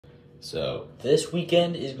So this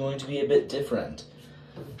weekend is going to be a bit different.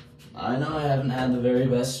 I know I haven't had the very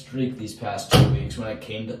best streak these past 2 weeks when it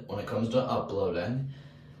comes to uploading.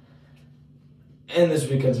 And this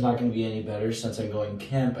weekend's not going to be any better since I'm going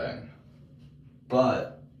camping.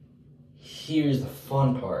 But here's the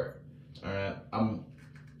fun part. All right,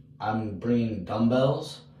 I'm bringing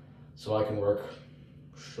dumbbells so I can work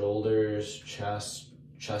shoulders, chest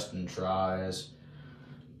and tris,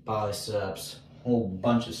 biceps, a whole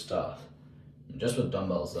bunch of stuff. Just with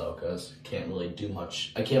dumbbells though, because I can't really do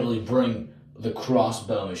much. I can't really bring the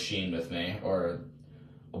crossbow machine with me or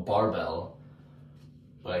a barbell,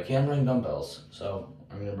 but I can bring dumbbells. So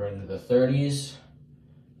I'm gonna bring the 30s,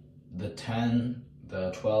 the 10,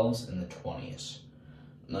 the 12s, and the 20s.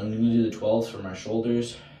 And I'm gonna do the 12s for my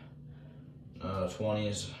shoulders,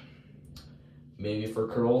 20s maybe for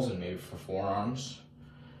curls and maybe for forearms,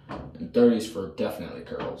 and 30s for definitely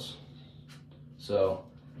curls. So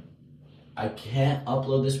I can't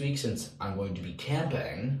upload this week since I'm going to be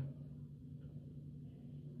camping.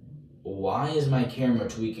 Why is my camera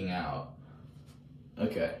tweaking out?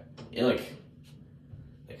 Okay, it like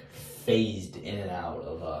phased in and out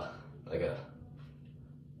of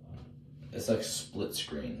it's like split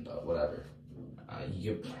screen, but whatever.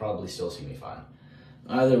 You could probably still see me fine.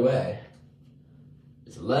 Either way,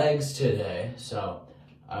 it's legs today, so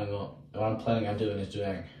what I'm planning on doing is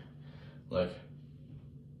doing like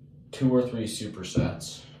 2 or 3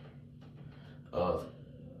 supersets of,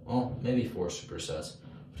 well, maybe 4 supersets.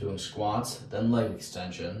 Doing squats, then leg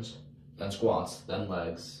extensions, then squats, then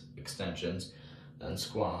legs extensions, then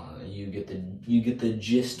squat. You get the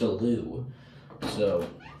gist-a-loo. So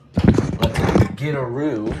let's get a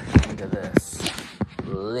roo into this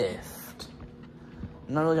lift.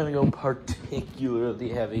 I'm not really gonna go particularly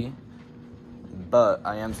heavy, but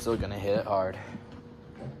I am still gonna hit it hard.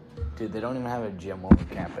 Dude, they don't even have a gym while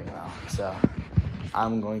we're camping now, so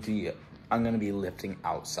I'm gonna be lifting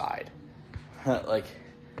outside. Like,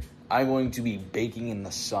 I'm going to be baking in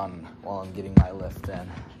the sun while I'm getting my lift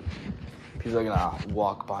in. People are gonna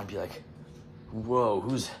walk by and be like, "Whoa,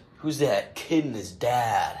 who's that kid and his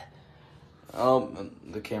dad?" Oh,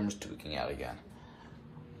 the camera's tweaking out again.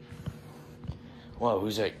 Whoa,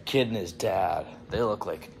 who's that kid and his dad? They look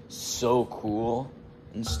like so cool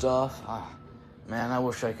and stuff. Man, I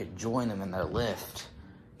wish I could join them in their lift,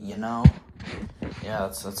 you know? Yeah,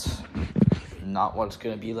 that's not what it's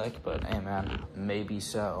gonna be like, but hey man, maybe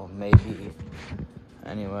so, maybe.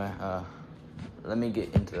 Anyway, let me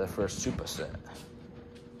get into the first superset.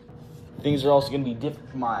 Things are also gonna be different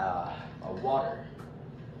for my water,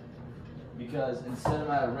 because instead of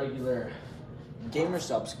my regular Gamer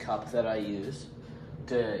Subs cup that I use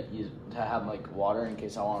to have like water in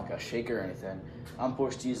case I want like a shaker or anything, I'm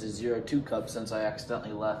forced to use a 02 cup since I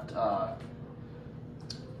accidentally left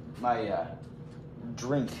my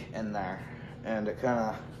drink in there, and it kind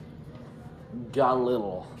of got a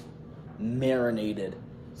little marinated.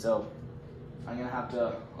 So I'm gonna have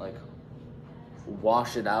to like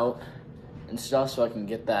wash it out and stuff so I can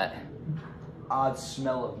get that odd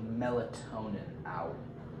smell of melatonin out.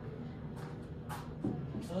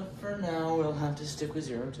 But for now, we'll have to stick with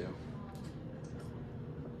 02.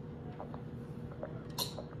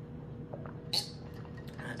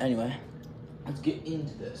 Anyway, let's get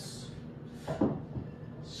into this.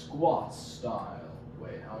 Squat style.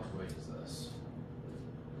 Wait, how much weight is this?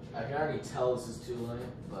 I can already tell this is too light,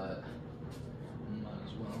 but might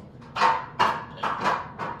as well.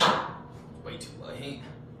 Way too light.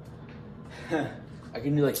 I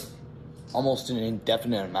can do like almost an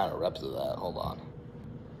indefinite amount of reps of that. Hold on.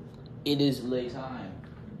 It is late time.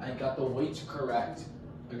 I got the weights correct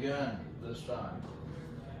again this time.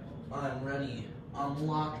 I'm ready. I'm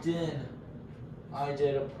locked in. I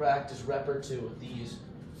did a practice rep or 2 with these.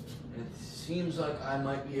 It seems like I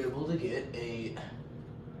might be able to get a,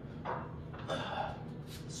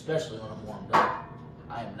 especially when I'm warmed up.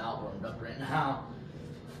 I am not warmed up right now.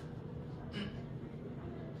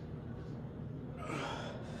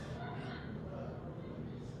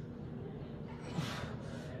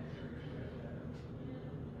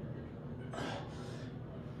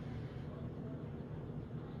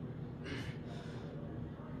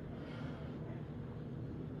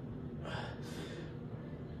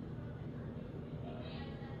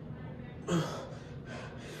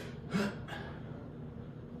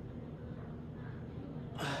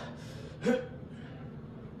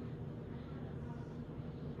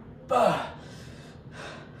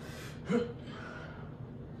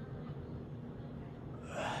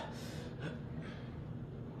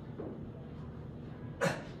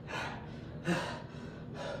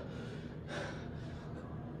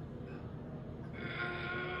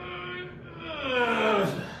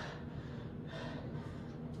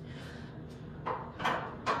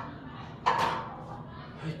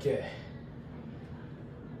 Okay.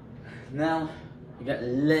 Now we got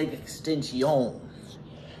leg extensions.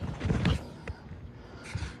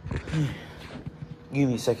 Give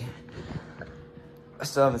me a second. I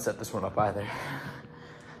still haven't set this one up either.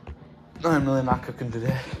 I'm really not cooking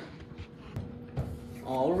today.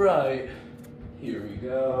 All right, here we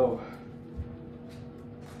go.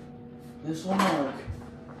 This will mark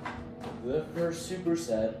the first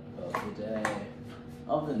superset of the day,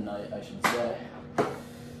 of the night, I should say.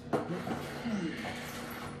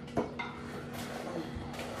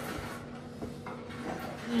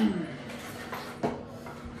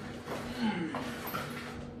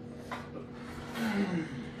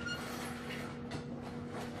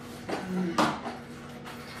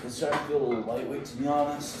 It's starting to feel a little lightweight, to be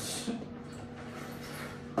honest.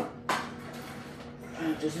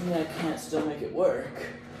 It doesn't mean I can't still make it work,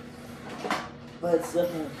 but it's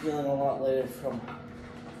definitely feeling a lot lighter from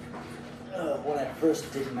when I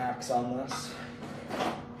first did max on this.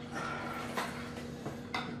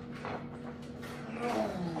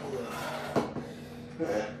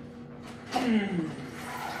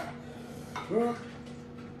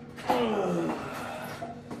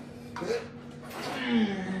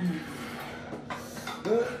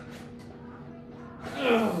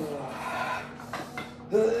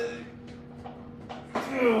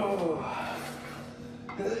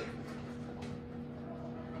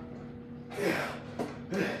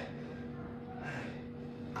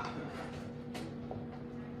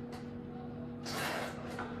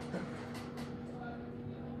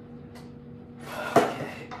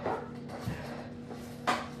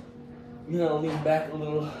 I'm gonna lean back a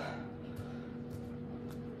little.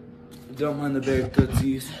 Don't mind the bare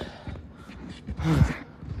tootsies.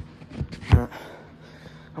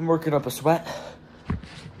 I'm working up a sweat.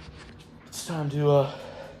 It's time to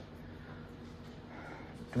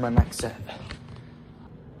do my next set.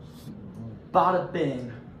 Bada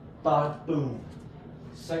bing, bada boom.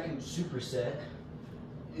 Second superset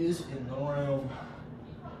is in the room.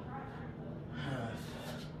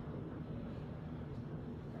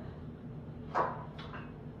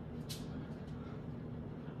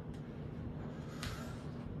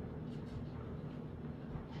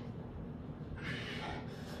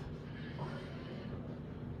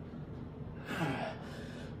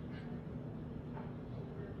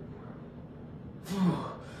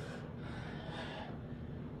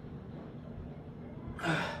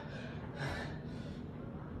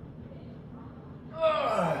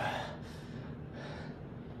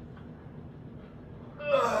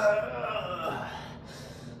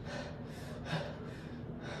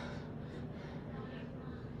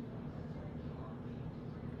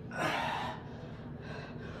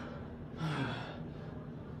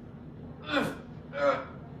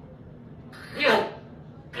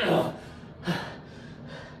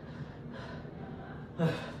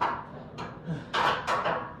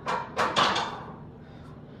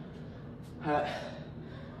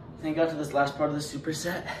 I think I got to this last part of the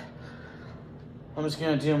superset. I'm just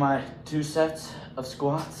gonna do my 2 sets of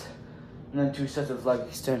squats and then 2 sets of leg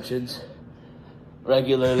extensions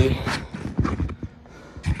regularly.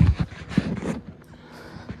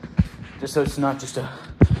 Just so it's not just a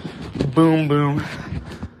boom, boom,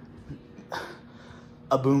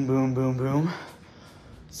 a boom, boom, boom, boom.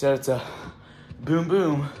 Instead it's a boom,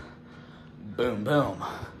 boom, boom, boom.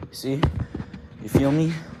 See? You feel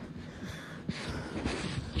me?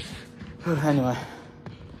 Anyway,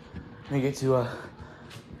 let me get to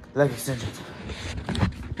leg extensions.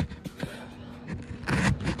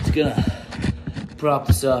 Just gonna prop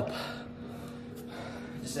this up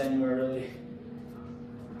just anywhere really.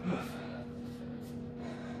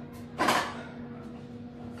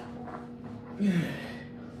 I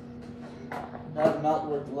haven't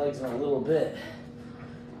outworked the legs in a little bit.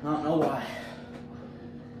 I don't know why.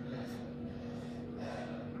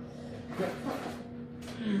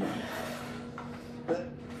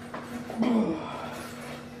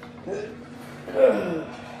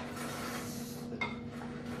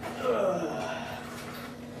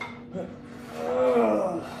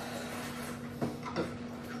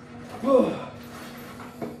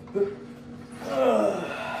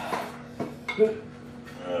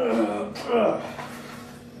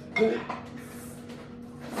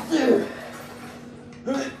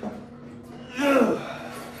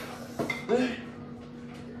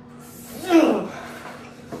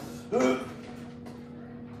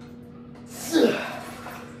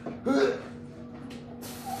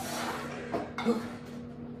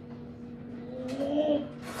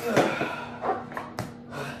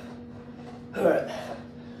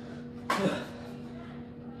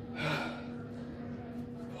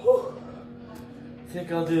 think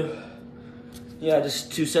I'll do, yeah,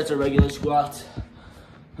 just 2 sets of regular squats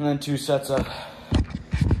and then 2 sets of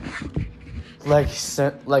leg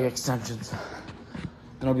extensions.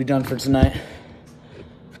 And I'll be done for tonight.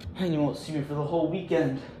 And you won't see me for the whole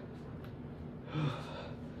weekend.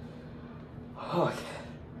 Okay.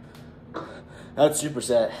 That's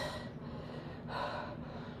superset.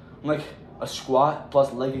 Like a squat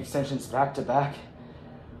plus leg extensions back to back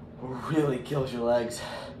really kills your legs.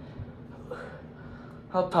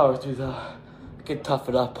 I'll power through though. I can tough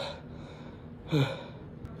it up.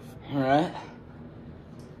 Alright.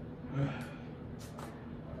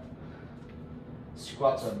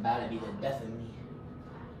 Squats are about to be the death of me.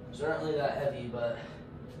 It's not really that heavy, but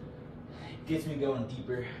it gets me going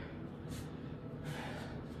deeper.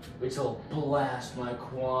 Which will blast my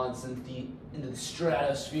quads into the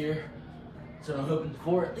stratosphere. That's what I'm hoping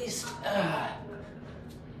for, at least.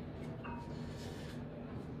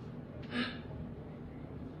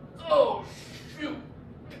 Oh, shoot,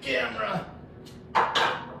 the camera.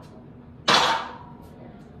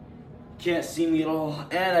 Can't see me at all,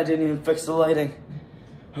 and I didn't even fix the lighting.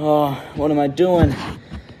 Oh, what am I doing?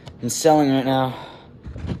 I'm selling right now.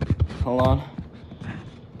 Hold on.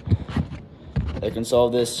 I can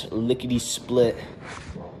solve this lickety split.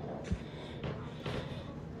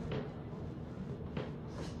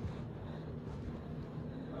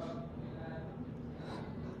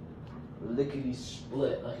 Lickety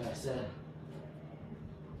split, like I said.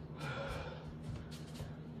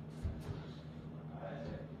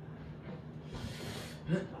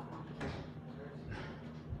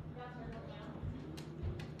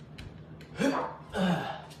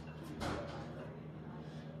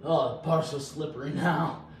 Oh, the bar's so slippery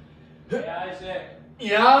now. Hey, Isaac.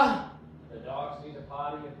 Yeah? The dogs need to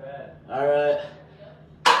potty in bed. All right.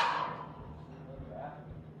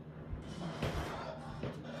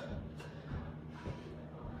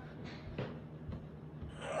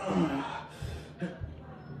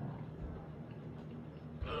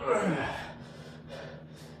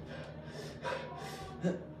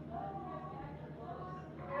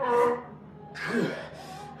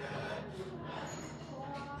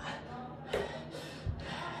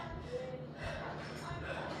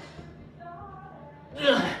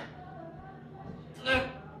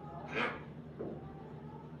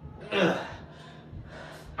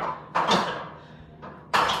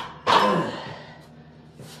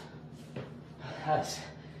 That's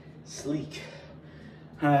sleek.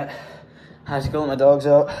 All right, I have to go let my dogs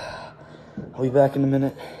out. I'll be back in a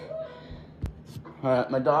minute. All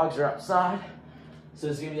right, my dogs are outside, so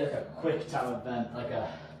it's gonna be like a quick time event, like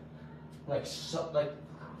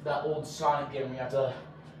that old Sonic game where you have to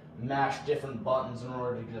mash different buttons in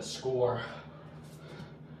order to get a score.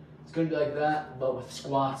 It's gonna be like that, but with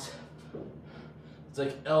squats. It's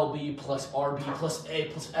like LB plus RB plus A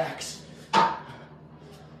plus X.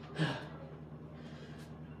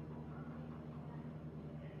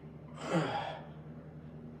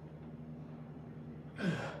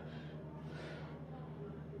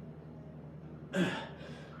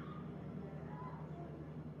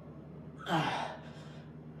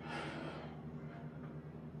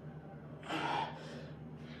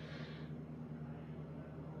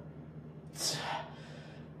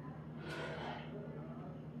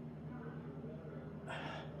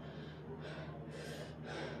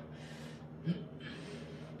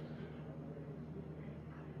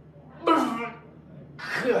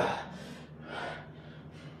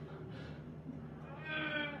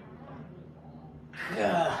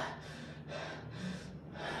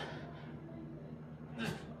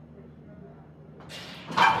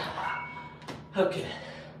 Okay.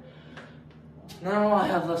 Now all I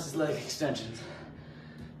have left is leg extensions.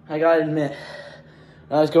 I gotta admit,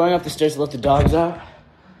 when I was going up the stairs to let the dogs out,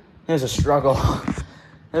 it was a struggle.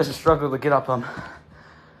 It was a struggle to get up them.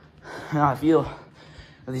 Now I feel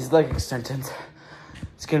with these leg extensions,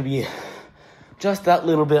 it's gonna be just that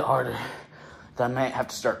little bit harder. That I might have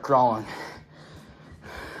to start crawling.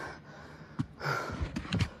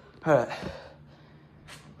 All right,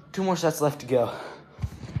 2 more sets left to go.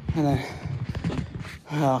 And then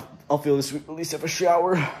I'll feel this week, at least have a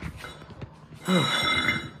shower. All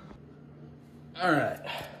right.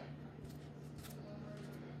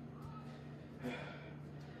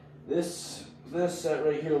 This set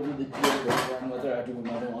right here will be the deal breaker on whether I do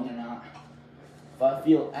another one or not. If I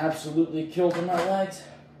feel absolutely killed in my legs,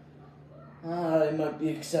 it might be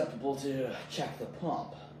acceptable to check the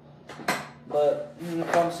pump. But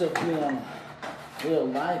if I'm still feeling real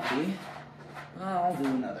lively, I'll do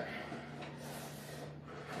another.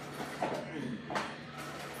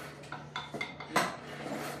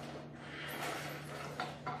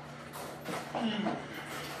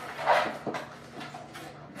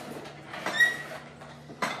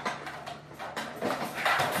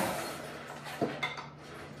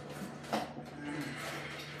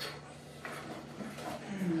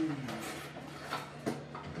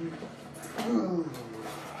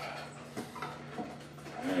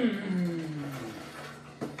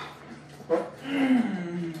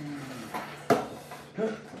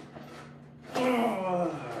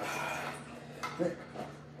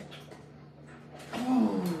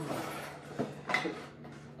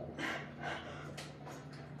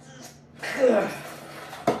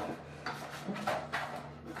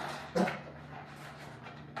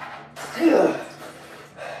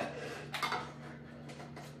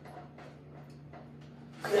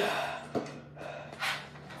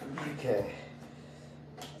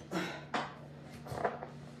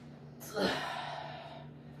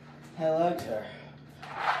 My legs are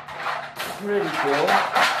pretty cool.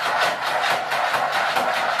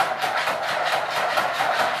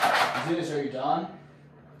 Zeus, are you done?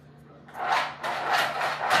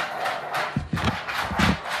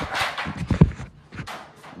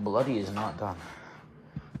 Bloody is not done.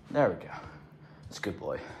 There we go. That's a good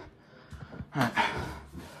boy. All right.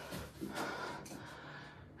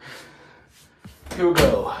 Here we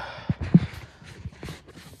go.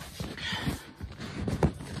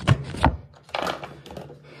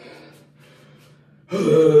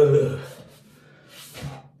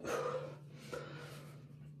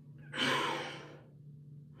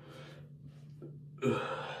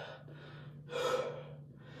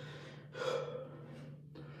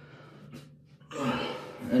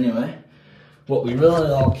 Anyway, what we really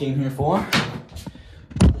all came here for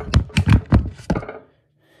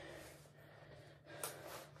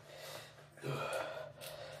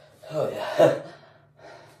oh yeah.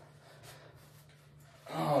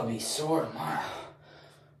 I'll be sore tomorrow.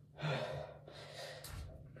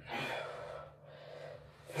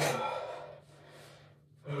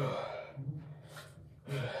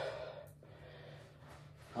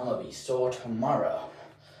 I'm gonna be sore tomorrow.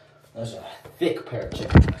 Those are a thick pair of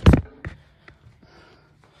chicken legs.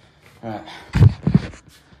 Alright.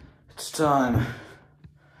 It's time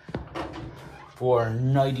for a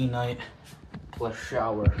nighty night plus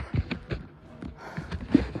shower.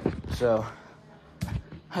 So,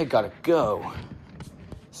 I gotta go.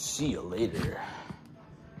 See you later.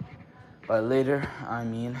 By later, I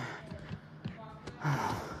mean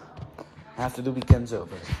after the weekend's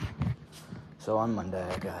over. So on Monday,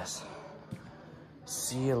 I guess.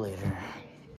 See you later.